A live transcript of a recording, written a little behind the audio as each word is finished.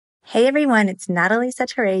Hey everyone, it's Natalie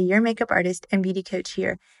Sature, your makeup artist and beauty coach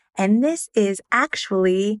here. And this is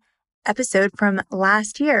actually episode from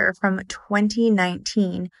last year, from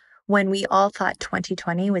 2019, when we all thought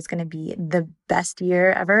 2020 was going to be the best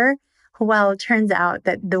year ever. Well, it turns out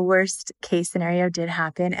that the worst case scenario did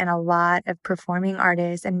happen, and a lot of performing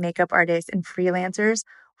artists and makeup artists and freelancers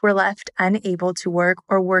were left unable to work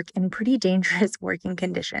or work in pretty dangerous working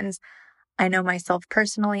conditions. I know myself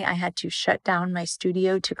personally, I had to shut down my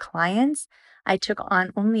studio to clients. I took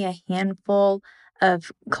on only a handful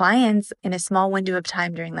of clients in a small window of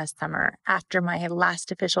time during this summer after my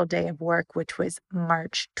last official day of work, which was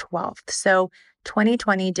March 12th. So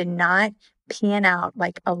 2020 did not pan out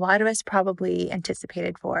like a lot of us probably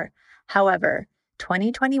anticipated for. However,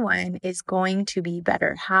 2021 is going to be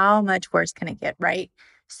better. How much worse can it get, right?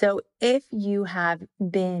 So if you have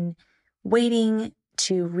been waiting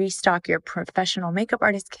to restock your professional makeup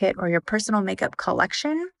artist kit or your personal makeup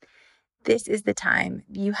collection, this is the time.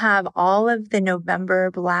 You have all of the November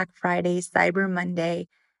Black Friday, Cyber Monday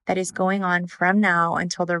that is going on from now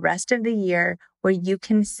until the rest of the year where you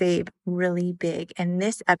can save really big. And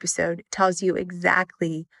this episode tells you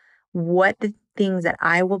exactly what the things that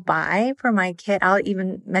I will buy for my kit. I'll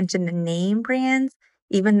even mention the name brands,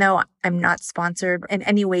 even though I'm not sponsored in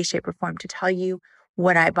any way, shape, or form, to tell you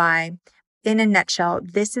what I buy. In a nutshell,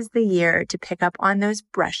 this is the year to pick up on those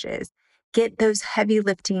brushes, get those heavy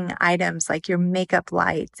lifting items like your makeup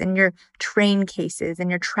lights and your train cases and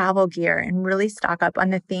your travel gear, and really stock up on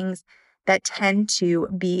the things that tend to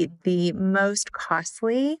be the most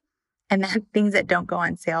costly and the things that don't go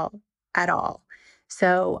on sale at all.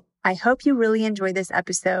 So I hope you really enjoy this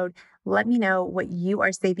episode. Let me know what you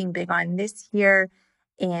are saving big on this year,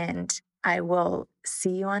 and I will see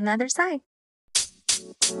you on the other side.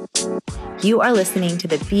 You are listening to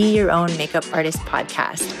the Be Your Own Makeup Artist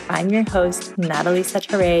podcast. I'm your host, Natalie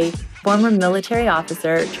Sature, former military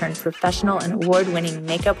officer turned professional and award-winning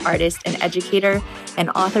makeup artist and educator, and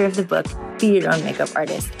author of the book, Be Your Own Makeup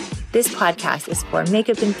Artist. This podcast is for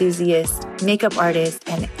makeup enthusiasts, makeup artists,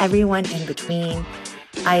 and everyone in between.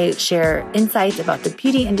 I share insights about the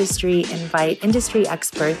beauty industry, invite industry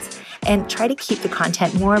experts, and try to keep the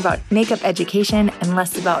content more about makeup education and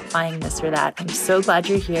less about buying this or that. I'm so glad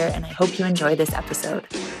you're here, and I hope you enjoy this episode.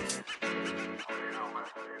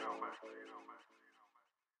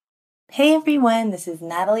 Hey everyone, this is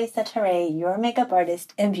Natalie Sature, your makeup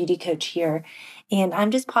artist and beauty coach here, and I'm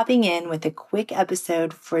just popping in with a quick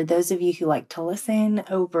episode for those of you who like to listen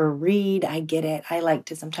over read. I get it. I like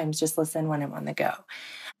to sometimes just listen when I'm on the go.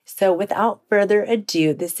 So without further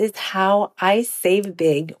ado, this is how I save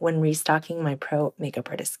big when restocking my Pro Makeup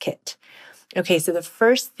Artist kit. Okay, so the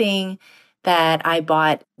first thing that I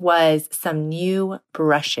bought was some new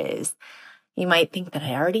brushes. You might think that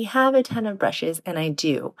I already have a ton of brushes, and I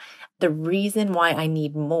do. The reason why I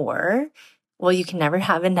need more, well, you can never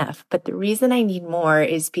have enough, but the reason I need more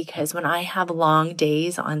is because when I have long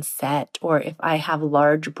days on set, or if I have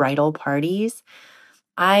large bridal parties,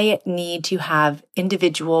 I need to have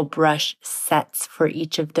individual brush sets for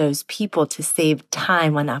each of those people to save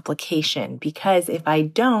time on application. Because if I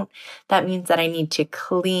don't, that means that I need to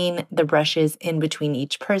clean the brushes in between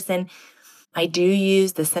each person. I do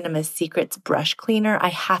use the Cinema Secrets brush cleaner. I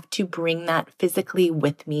have to bring that physically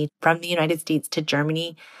with me from the United States to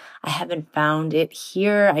Germany. I haven't found it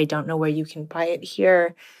here. I don't know where you can buy it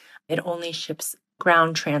here. It only ships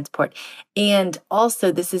ground transport. And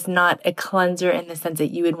also, this is not a cleanser in the sense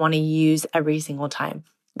that you would want to use every single time.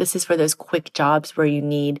 This is for those quick jobs where you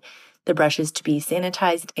need the brushes to be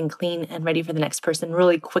sanitized and clean and ready for the next person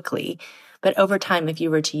really quickly. But over time, if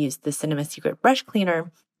you were to use the Cinema Secret brush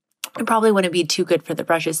cleaner, it probably wouldn't be too good for the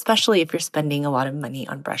brushes, especially if you're spending a lot of money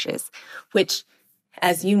on brushes, which,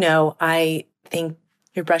 as you know, I think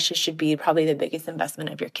your brushes should be probably the biggest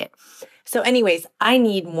investment of your kit. So anyways, I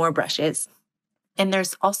need more brushes. And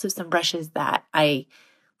there's also some brushes that I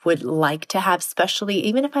would like to have, especially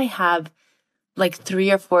even if I have like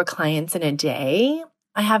 3 or 4 clients in a day.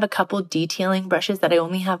 I have a couple detailing brushes that I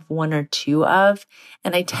only have 1 or 2 of,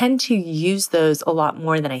 and I tend to use those a lot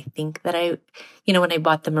more than I think that when I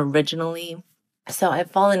bought them originally. So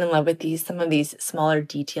I've fallen in love with some of these smaller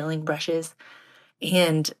detailing brushes,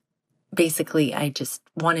 and basically, I just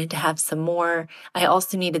wanted to have some more. I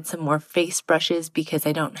also needed some more face brushes because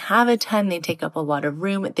I don't have a ton. They take up a lot of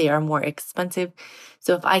room. They are more expensive.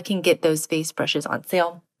 So if I can get those face brushes on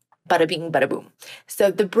sale, bada bing, bada boom.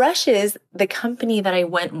 So the brushes, the company that I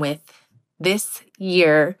went with this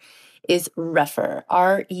year is Rephr,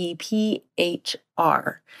 R-E-P-H-R.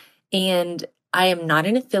 And I am not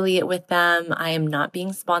an affiliate with them. I am not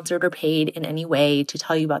being sponsored or paid in any way to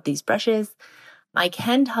tell you about these brushes. I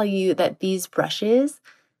can tell you that these brushes,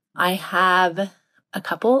 I have a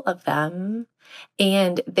couple of them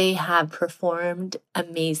and they have performed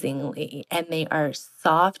amazingly, and they are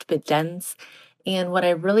soft but dense. And what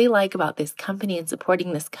I really like about this company and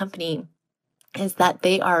supporting this company is that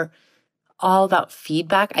they are all about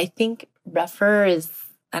feedback. I think REFR is,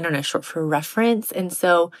 I don't know, short for reference. And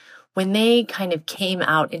so when they kind of came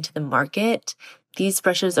out into the market, these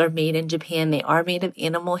brushes are made in Japan. They are made of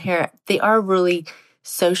animal hair. They are really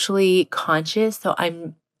socially conscious. So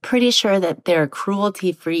I'm pretty sure that they're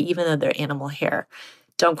cruelty free, even though they're animal hair.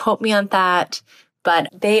 Don't quote me on that, but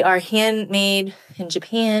they are handmade in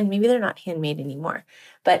Japan. Maybe they're not handmade anymore,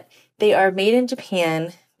 but they are made in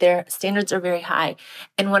Japan. Their standards are very high.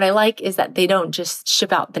 And what I like is that they don't just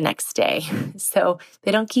ship out the next day. So they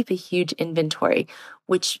don't keep a huge inventory,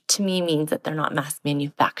 which to me means that they're not mass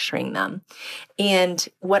manufacturing them. And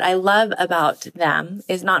what I love about them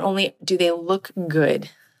is not only do they look good,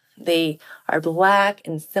 they are black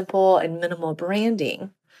and simple and minimal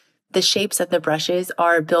branding. The shapes of the brushes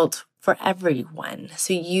are built for everyone.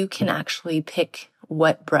 So you can actually pick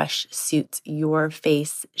what brush suits your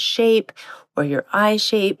face shape or your eye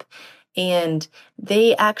shape. And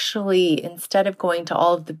they actually, instead of going to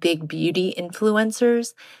all of the big beauty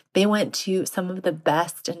influencers, they went to some of the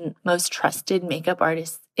best and most trusted makeup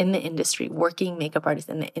artists in the industry, working makeup artists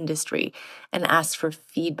in the industry, and asked for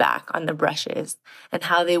feedback on the brushes and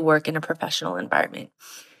how they work in a professional environment.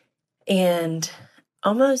 And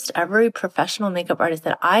almost every professional makeup artist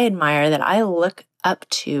that I admire, that I look up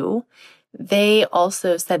to, they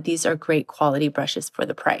also said these are great quality brushes for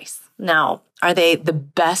the price. Now, are they the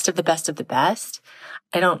best of the best of the best?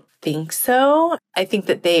 I don't think so. I think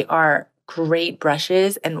that they are great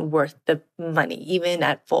brushes and worth the money, even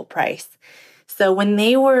at full price. So when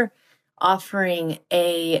they were offering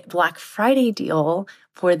a Black Friday deal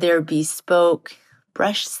for their bespoke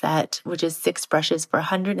brush set, which is 6 brushes for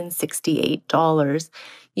 $168,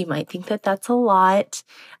 you might think that that's a lot.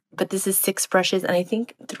 But this is 6 brushes, and I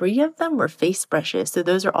think 3 of them were face brushes. So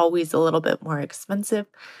those are always a little bit more expensive.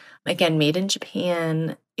 Again, made in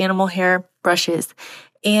Japan, animal hair brushes.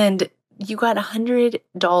 And you got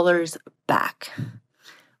 $100 back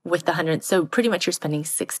with the 100. So pretty much you're spending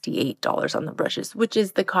 $68 on the brushes, which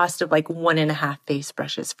is the cost of like 1.5 face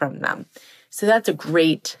brushes from them. So that's a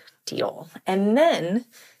great deal. And then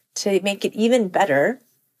to make it even better,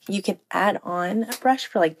 you can add on a brush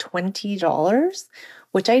for like $20,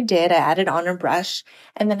 which I did. I added on a brush,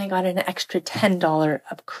 and then I got an extra $10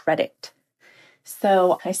 of credit.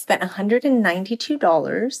 So I spent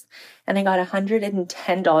 $192 and I got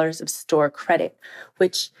 $110 of store credit,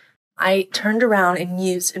 which I turned around and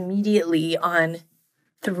used immediately on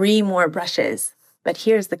 3 more brushes. But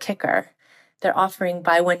here's the kicker. They're offering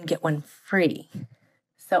buy one, get one free.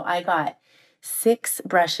 So I got 6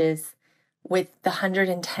 brushes with the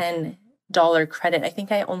 $110 credit. I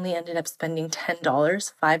think I only ended up spending $10,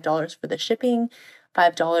 $5 for the shipping,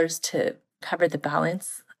 $5 to cover the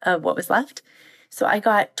balance of what was left. So I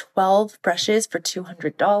got 12 brushes for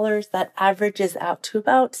 $200. That averages out to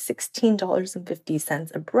about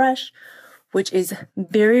 $16.50 a brush, which is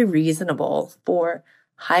very reasonable for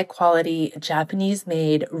high quality Japanese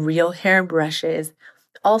made real hair brushes.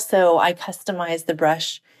 Also, I customized the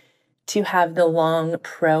brush to have the long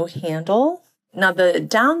pro handle. Now, the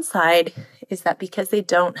downside is that because they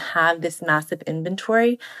don't have this massive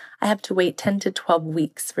inventory, I have to wait 10 to 12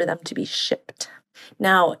 weeks for them to be shipped.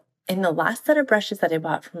 Now, in the last set of brushes that I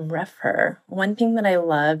bought from REFR, one thing that I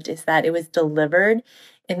loved is that it was delivered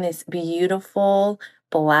in this beautiful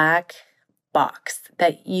black box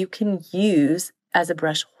that you can use as a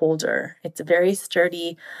brush holder. It's very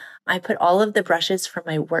sturdy. I put all of the brushes from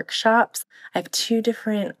my workshops. I have 2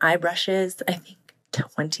 different eye brushes, I think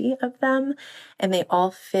 20 of them, and they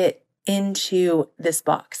all fit into this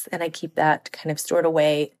box. And I keep that kind of stored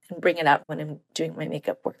away and bring it out when I'm doing my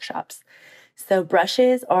makeup workshops. So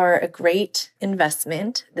brushes are a great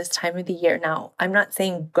investment this time of the year. Now, I'm not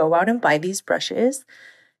saying go out and buy these brushes.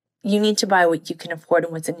 You need to buy what you can afford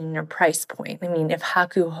and what's in your price point. I mean, if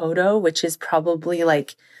Hakuhodo, which is probably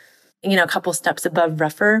like, a couple steps above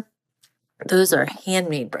REFR, those are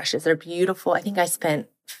handmade brushes. They're beautiful. I think I spent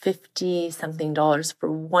 $50 something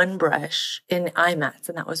for one brush in eye mats,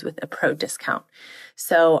 and that was with a pro discount.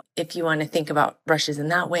 So if you want to think about brushes in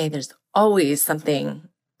that way, there's always something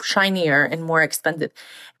shinier and more expensive.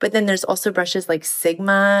 But then there's also brushes like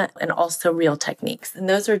Sigma and also Real Techniques. And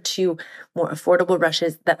those are 2 more affordable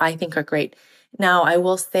brushes that I think are great. Now, I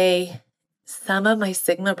will say some of my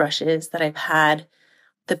Sigma brushes that I've had,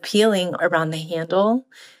 the peeling around the handle,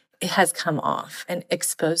 it has come off and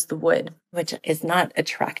exposed the wood, which is not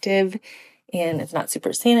attractive. and it's not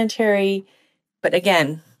super sanitary. But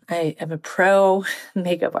again, I am a pro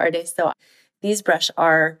makeup artist, so these brushes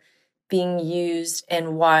are being used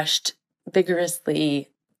and washed vigorously,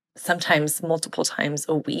 sometimes multiple times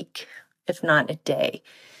a week, if not a day.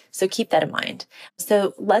 So keep that in mind.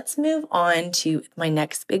 So let's move on to my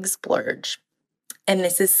next big splurge, and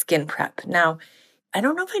this is skin prep. Now, I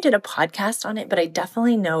don't know if I did a podcast on it, but I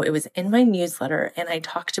definitely know it was in my newsletter and I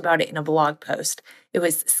talked about it in a blog post. It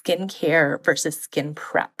was skincare versus skin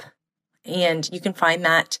prep. And you can find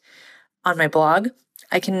that on my blog.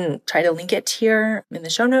 I can try to link it here in the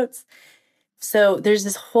show notes. So there's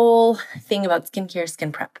this whole thing about skincare,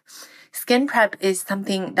 skin prep. Skin prep is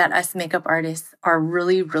something that us makeup artists are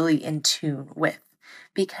really, really in tune with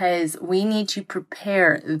because we need to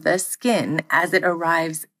prepare the skin as it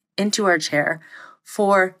arrives into our chair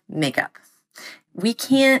for makeup. We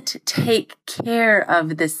can't take care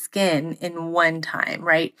of the skin in one time,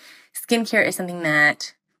 right? Skincare is something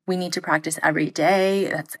that we need to practice every day.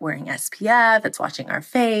 That's wearing SPF, that's washing our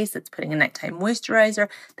face, that's putting a nighttime moisturizer,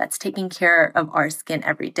 that's taking care of our skin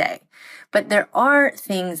every day. But there are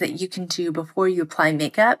things that you can do before you apply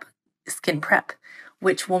makeup, skin prep,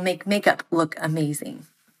 which will make makeup look amazing.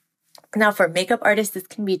 Now, for makeup artists, this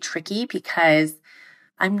can be tricky because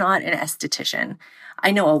I'm not an esthetician.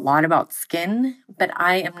 I know a lot about skin, but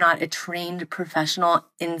I am not a trained professional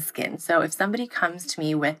in skin. So if somebody comes to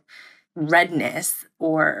me with redness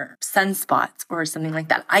or sunspots or something like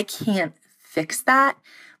that, I can't fix that,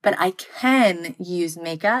 but I can use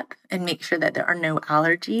makeup and make sure that there are no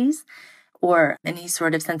allergies or any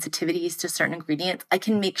sort of sensitivities to certain ingredients. I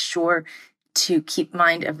can make sure to keep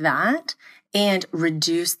mind of that and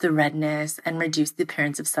reduce the redness and reduce the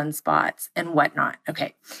appearance of sunspots and whatnot.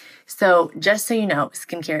 Okay, so just so you know,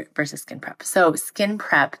 skincare versus skin prep. So skin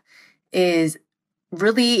prep is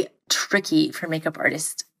really tricky for makeup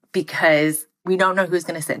artists because we don't know who's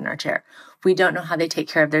going to sit in our chair. We don't know how they take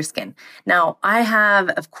care of their skin. Now, I have,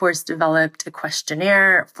 of course, developed a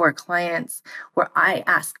questionnaire for clients where I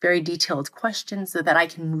ask very detailed questions so that I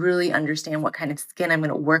can really understand what kind of skin I'm going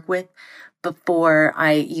to work with before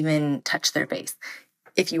I even touch their face.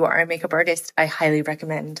 If you are a makeup artist, I highly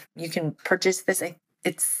recommend you can purchase this.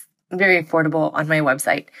 It's very affordable on my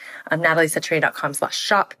website,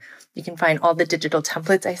 nataliesatare.com/shop. You can find all the digital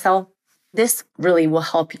templates I sell. This really will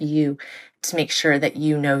help you to make sure that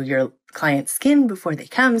you know your client's skin before they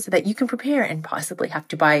come so that you can prepare and possibly have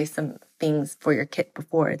to buy some things for your kit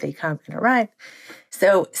before they come and arrive.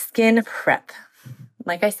 So skin prep,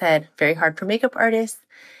 like I said, very hard for makeup artists.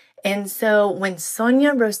 And so when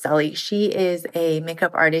Sonia Rosselli, she is a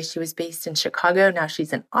makeup artist. She was based in Chicago. Now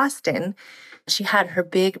she's in Austin. She had her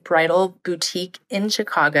big bridal boutique in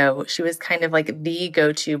Chicago. She was kind of like the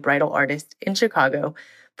go-to bridal artist in Chicago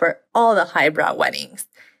for all the highbrow weddings.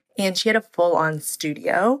 And she had a full-on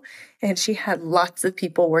studio, and she had lots of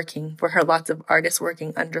people working for her, lots of artists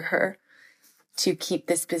working under her to keep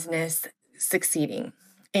this business succeeding.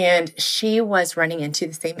 And she was running into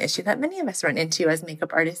the same issue that many of us run into as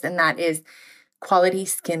makeup artists, and that is quality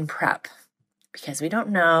skin prep. Because we don't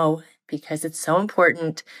know, because it's so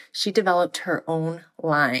important, she developed her own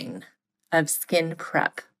line of skin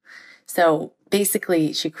prep. So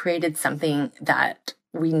basically, she created something that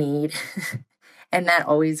we need, and that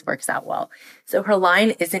always works out well. So her line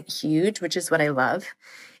isn't huge, which is what I love.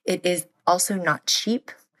 It is also not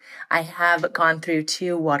cheap. I have gone through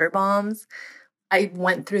 2 water bombs. I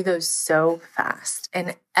went through those so fast,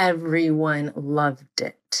 and everyone loved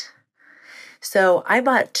it. So I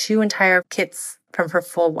bought 2 entire kits from her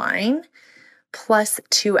full line, plus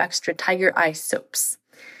 2 extra Tiger Eye soaps.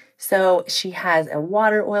 So she has a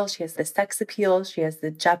water oil, she has the Sex Appeal, she has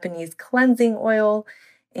the Japanese cleansing oil,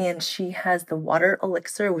 and she has the water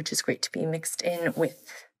elixir, which is great to be mixed in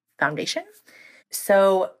with foundation.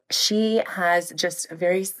 So she has just a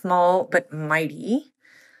very small but mighty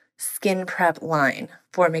skin prep line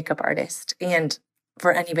for a makeup artist and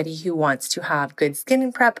for anybody who wants to have good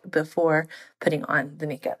skin prep before putting on the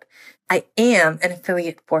makeup. I am an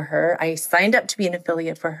affiliate for her. I signed up to be an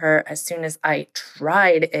affiliate for her as soon as I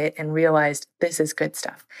tried it and realized this is good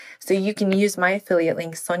stuff. So you can use my affiliate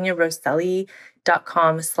link,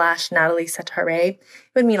 soniarosselli.com/nataliesatare. It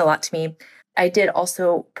would mean a lot to me. I did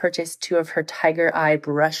also purchase 2 of her Tiger Eye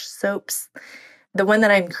brush soaps. The one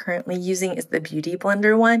that I'm currently using is the Beauty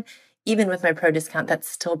Blender one. Even with my pro discount, that's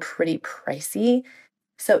still pretty pricey.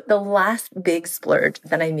 So the last big splurge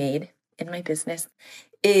that I made in my business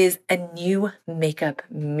is a new makeup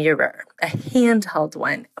mirror, a handheld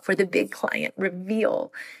one for the big client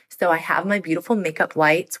reveal. So I have my beautiful makeup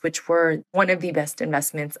lights, which were one of the best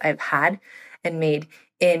investments I've had and made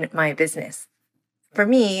in my business. For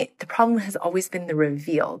me, the problem has always been the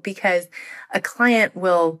reveal, because a client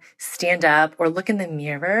will stand up or look in the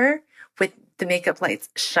mirror with the makeup lights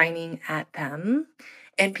shining at them.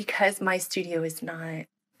 And because my studio is not,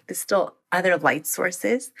 there's still other light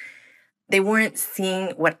sources, they weren't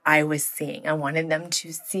seeing what I was seeing. I wanted them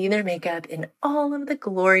to see their makeup in all of the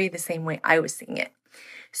glory the same way I was seeing it.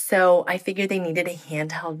 So I figured they needed a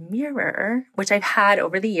handheld mirror, which I've had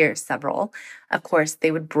over the years, several. Of course, they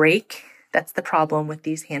would break. That's the problem with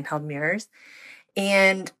these handheld mirrors.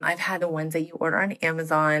 And I've had the ones that you order on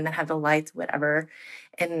Amazon that have the lights, whatever.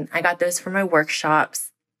 And I got those for my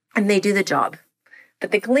workshops, and they do the job.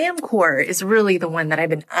 But the Glamcor is really the one that I've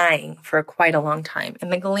been eyeing for quite a long time.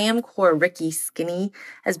 And the Glamcor Ricky Skinny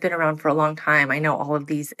has been around for a long time. I know all of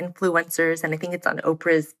these influencers, and I think it's on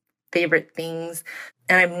Oprah's favorite things.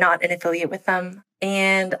 And I'm not an affiliate with them.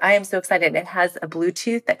 And I am so excited. It has a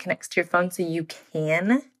Bluetooth that connects to your phone, so you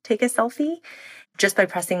can take a selfie just by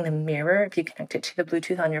pressing the mirror. If you connect it to the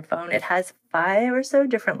Bluetooth on your phone, it has 5 or so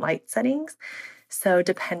different light settings. So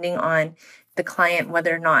depending on the client,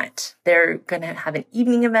 whether or not they're going to have an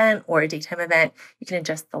evening event or a daytime event, you can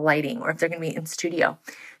adjust the lighting, or if they're going to be in studio.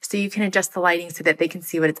 So you can adjust the lighting so that they can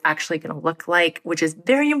see what it's actually going to look like, which is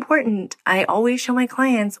very important. I always show my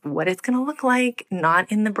clients what it's going to look like,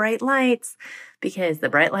 not in the bright lights, because the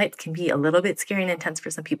bright lights can be a little bit scary and intense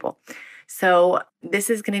for some people. So this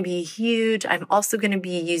is going to be huge. I'm also going to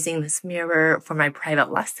be using this mirror for my private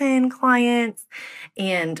lesson clients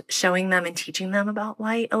and showing them and teaching them about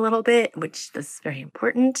light a little bit, which is very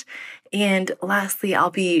important. And lastly, I'll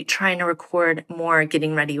be trying to record more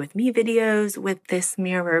getting ready with me videos with this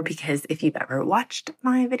mirror, because if you've ever watched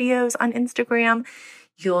my videos on Instagram,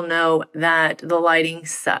 you'll know that the lighting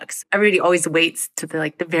sucks. Everybody always waits to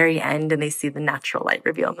the very end and they see the natural light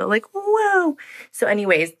reveal and they're like, whoa. So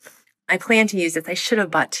anyways, I plan to use this. I should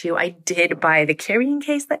have bought 2. I did buy the carrying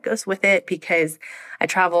case that goes with it because I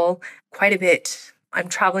travel quite a bit. I'm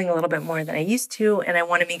traveling a little bit more than I used to, and I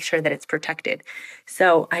want to make sure that it's protected.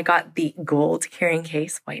 So I got the gold carrying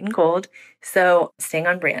case, white and gold. So staying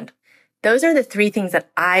on brand. Those are the 3 things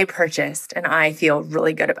that I purchased and I feel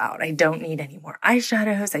really good about. I don't need any more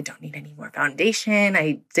eyeshadows. I don't need any more foundation.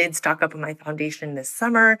 I did stock up on my foundation this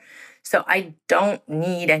summer, so I don't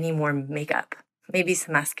need any more makeup. Maybe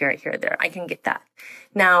some mascara here or there. I can get that.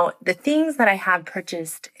 Now, the things that I have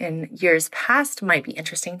purchased in years past might be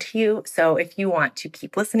interesting to you. So if you want to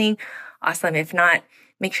keep listening, awesome. If not,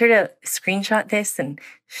 make sure to screenshot this and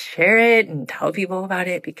share it and tell people about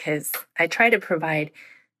it, because I try to provide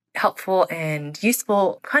helpful and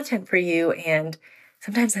useful content for you. And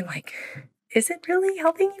sometimes I'm like, is it really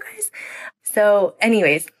helping you guys? So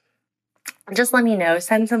anyways, just let me know,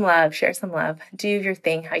 send some love, share some love, do your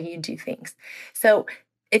thing, how you do things. So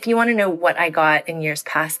if you want to know what I got in years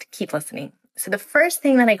past, keep listening. So the first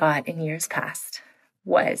thing that I got in years past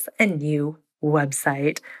was a new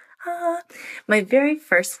website. My very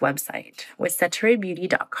first website was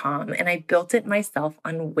SatereBeauty.com, and I built it myself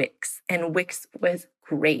on Wix, and Wix was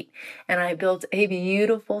great. And I built a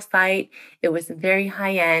beautiful site. It was very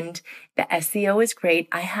high end. The SEO was great.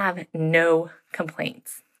 I have no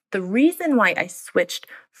complaints. The reason why I switched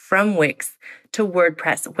from Wix to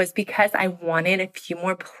WordPress was because I wanted a few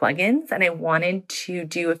more plugins and I wanted to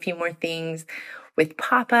do a few more things with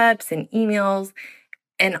pop-ups and emails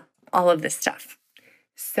and all of this stuff.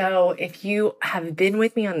 So if you have been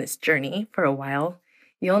with me on this journey for a while,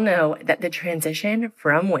 you'll know that the transition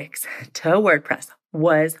from Wix to WordPress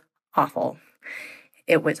was awful.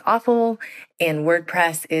 It was awful, and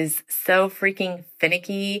WordPress is so freaking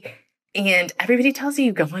finicky. And everybody tells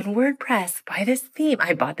you, go on WordPress, buy this theme.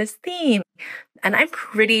 I bought this theme. And I'm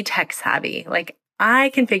pretty tech savvy. I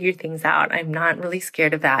can figure things out. I'm not really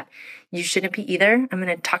scared of that. You shouldn't be either. I'm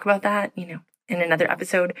going to talk about that, in another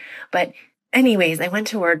episode. But anyways, I went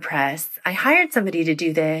to WordPress. I hired somebody to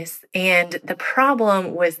do this. And the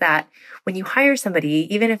problem was that when you hire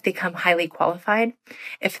somebody, even if they come highly qualified,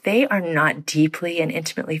 if they are not deeply and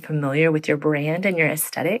intimately familiar with your brand and your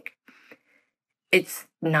aesthetic, it's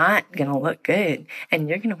not going to look good and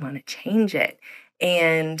you're going to want to change it.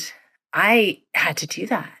 And I had to do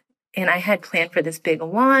that. And I had planned for this big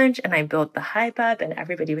launch and I built the hype up and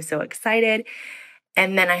everybody was so excited.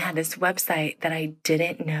 And then I had this website that I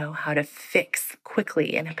didn't know how to fix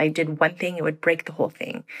quickly. And if I did one thing, it would break the whole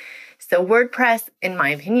thing. So WordPress, in my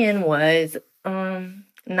opinion, was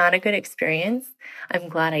not a good experience. I'm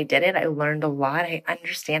glad I did it. I learned a lot. I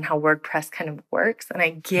understand how WordPress kind of works and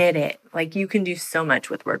I get it. You can do so much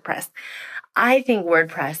with WordPress. I think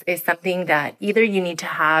WordPress is something that either you need to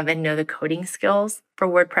have and know the coding skills for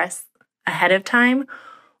WordPress ahead of time,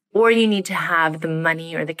 or you need to have the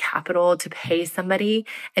money or the capital to pay somebody,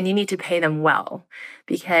 and you need to pay them well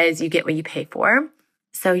because you get what you pay for.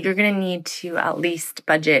 So you're going to need to at least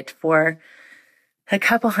budget for a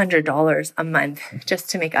couple $100s a month just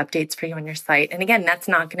to make updates for you on your site. And again, that's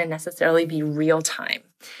not going to necessarily be real time.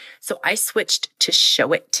 So I switched to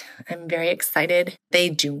Showit. I'm very excited. They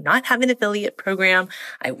do not have an affiliate program.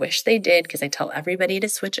 I wish they did because I tell everybody to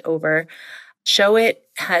switch over. Showit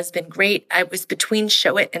has been great. I was between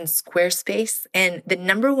Showit and Squarespace. And the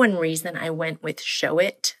number one reason I went with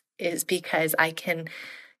Showit is because I can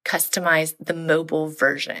customize the mobile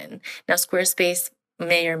version. Now, Squarespace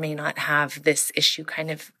may or may not have this issue kind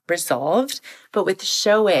of resolved, but with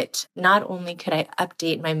Showit, not only could I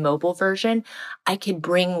update my mobile version, I could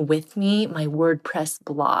bring with me my WordPress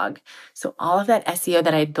blog. So all of that SEO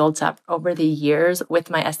that I built up over the years with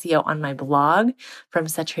my SEO on my blog from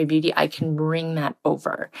Satere Beauty, I can bring that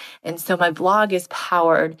over. And so my blog is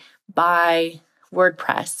powered by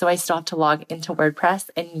WordPress. So I still have to log into WordPress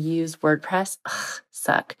and use WordPress. Ugh,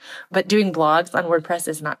 suck. But doing blogs on WordPress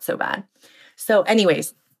is not so bad. So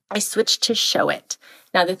anyways, I switched to Showit.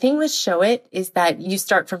 Now, the thing with Showit is that you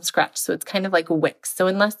start from scratch. So it's kind of like Wix. So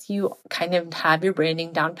unless you kind of have your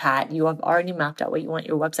branding down pat, you have already mapped out what you want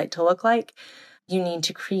your website to look like, you need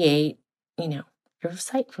to create, your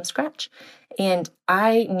site from scratch. And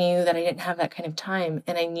I knew that I didn't have that kind of time.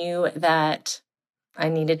 And I knew that I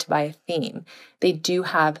needed to buy a theme. They do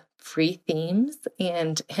have free themes.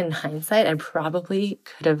 And in hindsight, I probably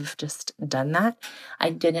could have just done that.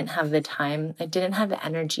 I didn't have the time. I didn't have the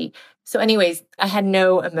energy. So anyways, I had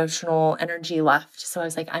no emotional energy left. So I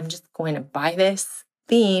was like, I'm just going to buy this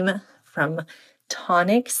theme from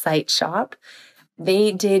Tonic Site Shop.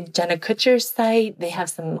 They did Jenna Kutcher's site. They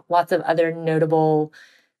have lots of other notable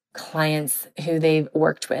clients who they've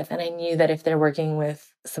worked with. And I knew that if they're working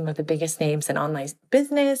with some of the biggest names in online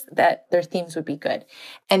business, that their themes would be good.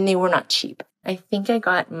 And they were not cheap. I think I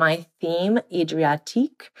got my theme,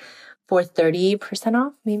 Adriatique, for 30%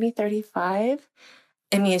 off, maybe 35.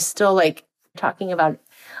 I mean, it's still like talking about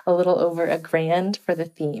a little over $1,000 for the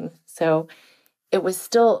theme. So it was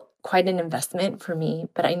still quite an investment for me,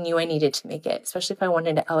 but I knew I needed to make it, especially if I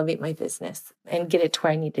wanted to elevate my business and get it to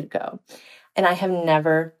where I needed to go. And I have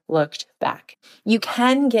never looked back. You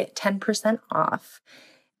can get 10% off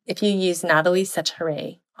if you use Natalie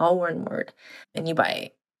Satere, all one word, and you buy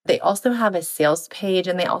it. They also have a sales page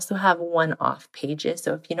and they also have one-off pages.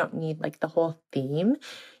 So if you don't need like the whole theme,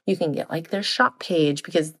 you can get like their shop page,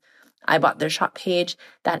 because I bought their shop page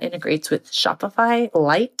that integrates with Shopify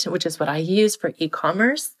Lite, which is what I use for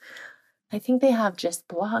e-commerce. I think they have just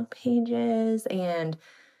blog pages and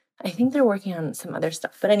I think they're working on some other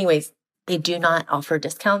stuff. But anyways, they do not offer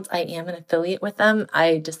discounts. I am an affiliate with them.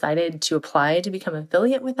 I decided to apply to become an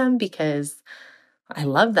affiliate with them because I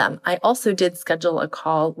love them. I also did schedule a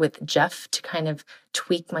call with Jeff to kind of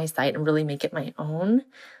tweak my site and really make it my own.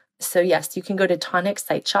 So yes, you can go to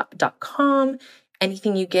tonicsiteshop.com.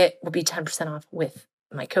 Anything you get will be 10% off with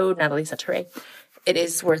my code, Natalie Satere. It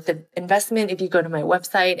is worth the investment. If you go to my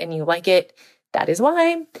website and you like it, that is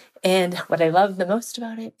why. And what I love the most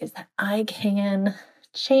about it is that I can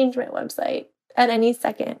change my website at any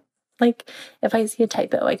second. Like if I see a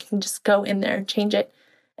typo, I can just go in there, change it,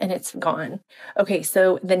 and it's gone. Okay,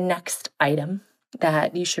 so the next item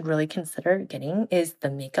that you should really consider getting is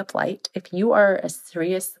the makeup light. If you are a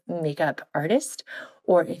serious makeup artist,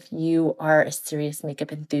 or if you are a serious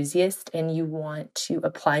makeup enthusiast and you want to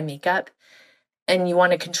apply makeup and you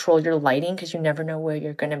want to control your lighting because you never know where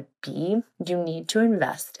you're going to be, you need to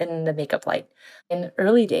invest in the makeup light. In the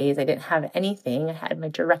early days, I didn't have anything. I had my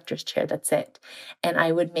director's chair, that's it. And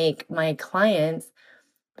I would make my clients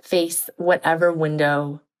face whatever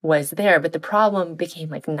window was there. But the problem became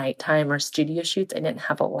like nighttime or studio shoots. I didn't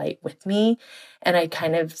have a light with me. And I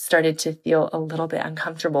kind of started to feel a little bit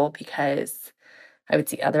uncomfortable because I would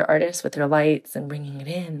see other artists with their lights and bringing it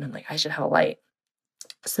in. And I'm like, I should have a light.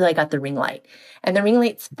 So I got the ring light, and the ring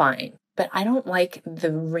light's fine, but I don't like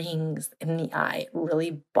the rings in the eye. It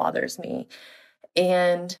really bothers me.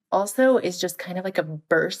 And also is just kind of like a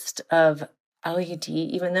burst of LED,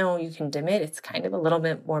 even though you can dim it, it's kind of a little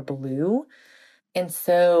bit more blue. And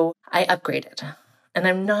so I upgraded. And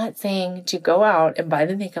I'm not saying to go out and buy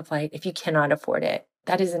the makeup light if you cannot afford it.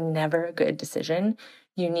 That is never a good decision.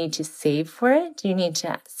 You need to save for it. You need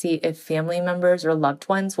to see if family members or loved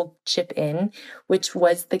ones will chip in, which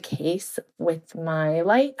was the case with my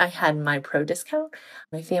light. I had my pro discount.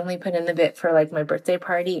 My family put in the bit for like my birthday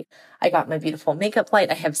party. I got my beautiful makeup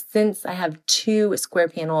light. I have 2 square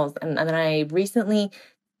panels. And then I recently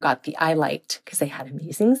got the eye light because they had an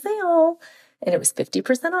amazing sale. and it was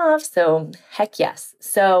 50% off. So heck yes.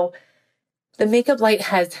 So the makeup light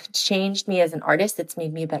has changed me as an artist. It's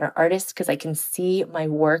made me a better artist because I can see my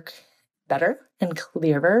work better and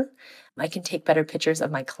clearer. I can take better pictures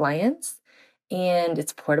of my clients, and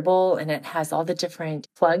it's portable, and it has all the different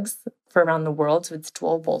plugs for around the world. So it's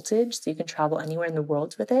dual voltage, so you can travel anywhere in the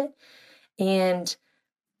world with it. And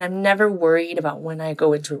I'm never worried about when I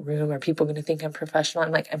go into a room, are people going to think I'm professional?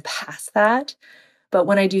 I'm past that. But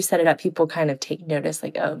when I do set it up, people kind of take notice,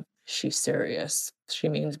 like, oh, she's serious. She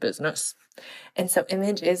means business. And so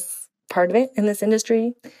image is part of it in this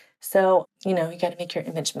industry. So, you got to make your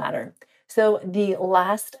image matter. So the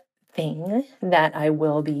last thing that I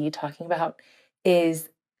will be talking about is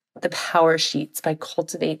the Power Sheets by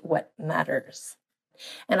Cultivate What Matters.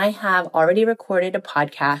 And I have already recorded a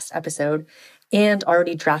podcast episode and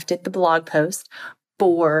already drafted the blog post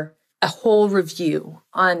for a whole review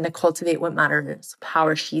on the Cultivate What Matters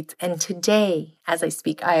Power Sheets. And today, as I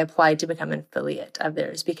speak, I applied to become an affiliate of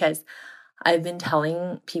theirs because I've been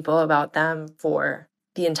telling people about them for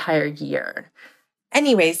the entire year.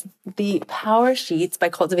 Anyways, the Power Sheets by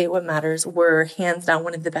Cultivate What Matters were hands down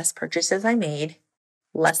one of the best purchases I made,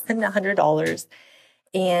 less than $100.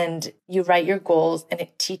 And you write your goals, and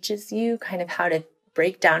it teaches you kind of how to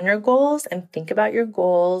break down your goals and think about your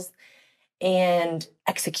goals and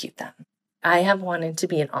execute them. I have wanted to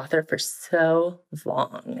be an author for so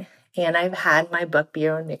long, and I've had my book, Be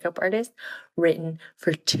Your Own Makeup Artist, written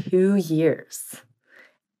for 2 years.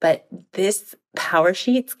 But this Power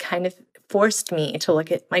Sheets kind of forced me to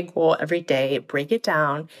look at my goal every day, break it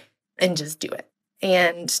down, and just do it.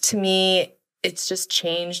 And to me, it's just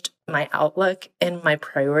changed my outlook and my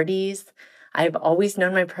priorities. I've always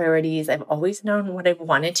known my priorities. I've always known what I've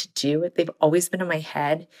wanted to do. They've always been in my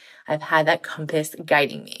head. I've had that compass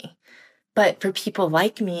guiding me. But for people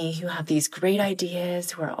like me who have these great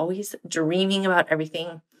ideas, who are always dreaming about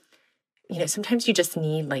everything, sometimes you just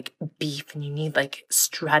need like beef, and you need like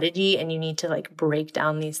strategy, and you need to like break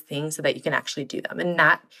down these things so that you can actually do them. And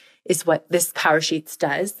that is what this Power Sheets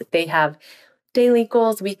does. They have daily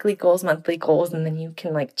goals, weekly goals, monthly goals, and then you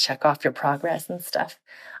can like check off your progress and stuff.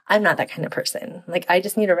 I'm not that kind of person. Like, I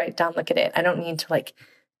just need to write it down, look at it. I don't need to like,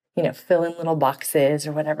 fill in little boxes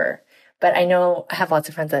or whatever. But I know I have lots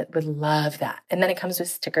of friends that would love that. And then it comes with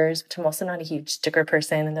stickers, which I'm also not a huge sticker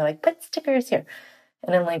person. And they're like, put stickers here.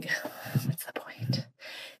 And I'm like, what's the point?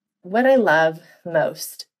 What I love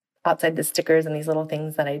most outside the stickers and these little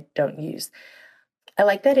things that I don't use, I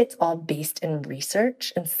like that it's all based in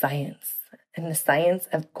research and science, and the science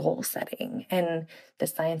of goal setting and the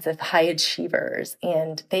science of high achievers.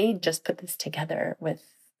 And they just put this together with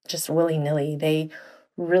just willy-nilly. They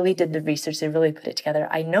really did the research. They really put it together.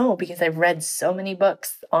 I know because I've read so many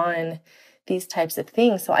books on these types of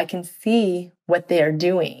things, so I can see what they are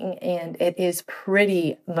doing, and it is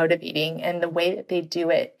pretty motivating. And the way that they do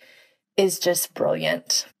it is just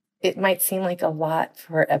brilliant. It might seem like a lot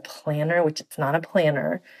for a planner, which it's not a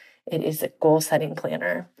planner. It is a goal-setting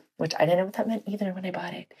planner, which I didn't know what that meant either when I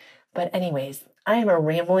bought it. But anyways, I am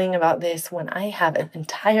rambling about this when I have an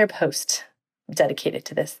entire post dedicated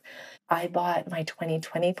to this. I bought my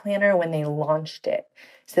 2020 planner when they launched it.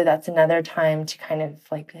 So that's another time to kind of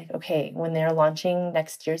like be like, okay, when they're launching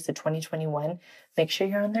next year, so 2021, make sure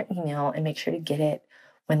you're on their email and make sure to get it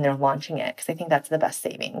when they're launching it, because I think that's the best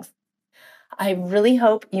savings. I really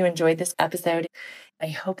hope you enjoyed this episode. I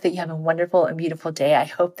hope that you have a wonderful and beautiful day. I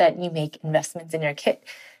hope that you make investments in your kit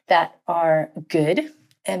that are good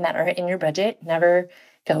and that are in your budget. Never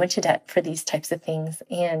go into debt for these types of things.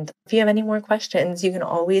 And if you have any more questions, you can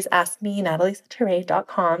always ask me,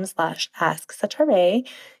 nataliesataray.com/asksataray.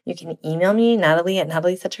 You can email me,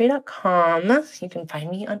 natalie@nataliesataray.com. You can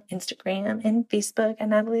find me on Instagram and Facebook at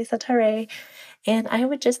Natalie Sataray. And I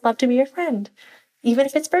would just love to be your friend, even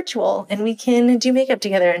if it's virtual, and we can do makeup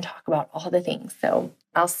together and talk about all the things. So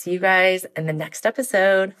I'll see you guys in the next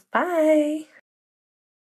episode. Bye.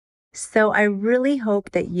 So I really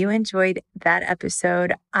hope that you enjoyed that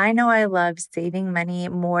episode. I know I love saving money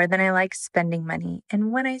more than I like spending money.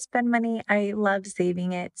 And when I spend money, I love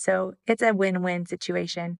saving it. So it's a win-win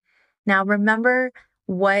situation. Now, remember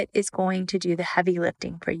what is going to do the heavy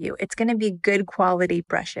lifting for you. It's going to be good quality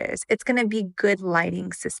brushes. It's going to be good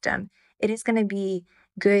lighting system. It is going to be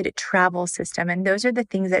good travel system. And those are the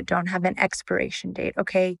things that don't have an expiration date.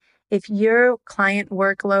 Okay. If your client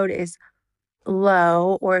workload is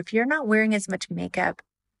low, or if you're not wearing as much makeup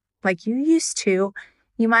like you used to,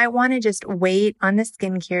 you might want to just wait on the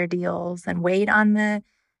skincare deals and wait on the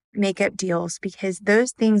makeup deals, because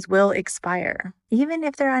those things will expire. Even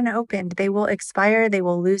if they're unopened, they will expire. They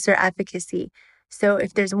will lose their efficacy. So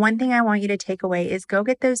if there's one thing I want you to take away is go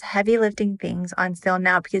get those heavy lifting things on sale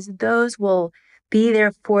now, because those will be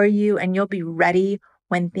there for you and you'll be ready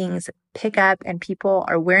when things pick up and people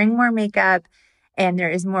are wearing more makeup and there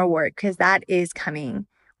is more work, because that is coming.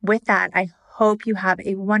 With that, I hope you have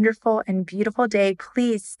a wonderful and beautiful day.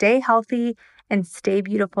 Please stay healthy and stay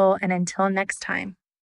beautiful. And until next time.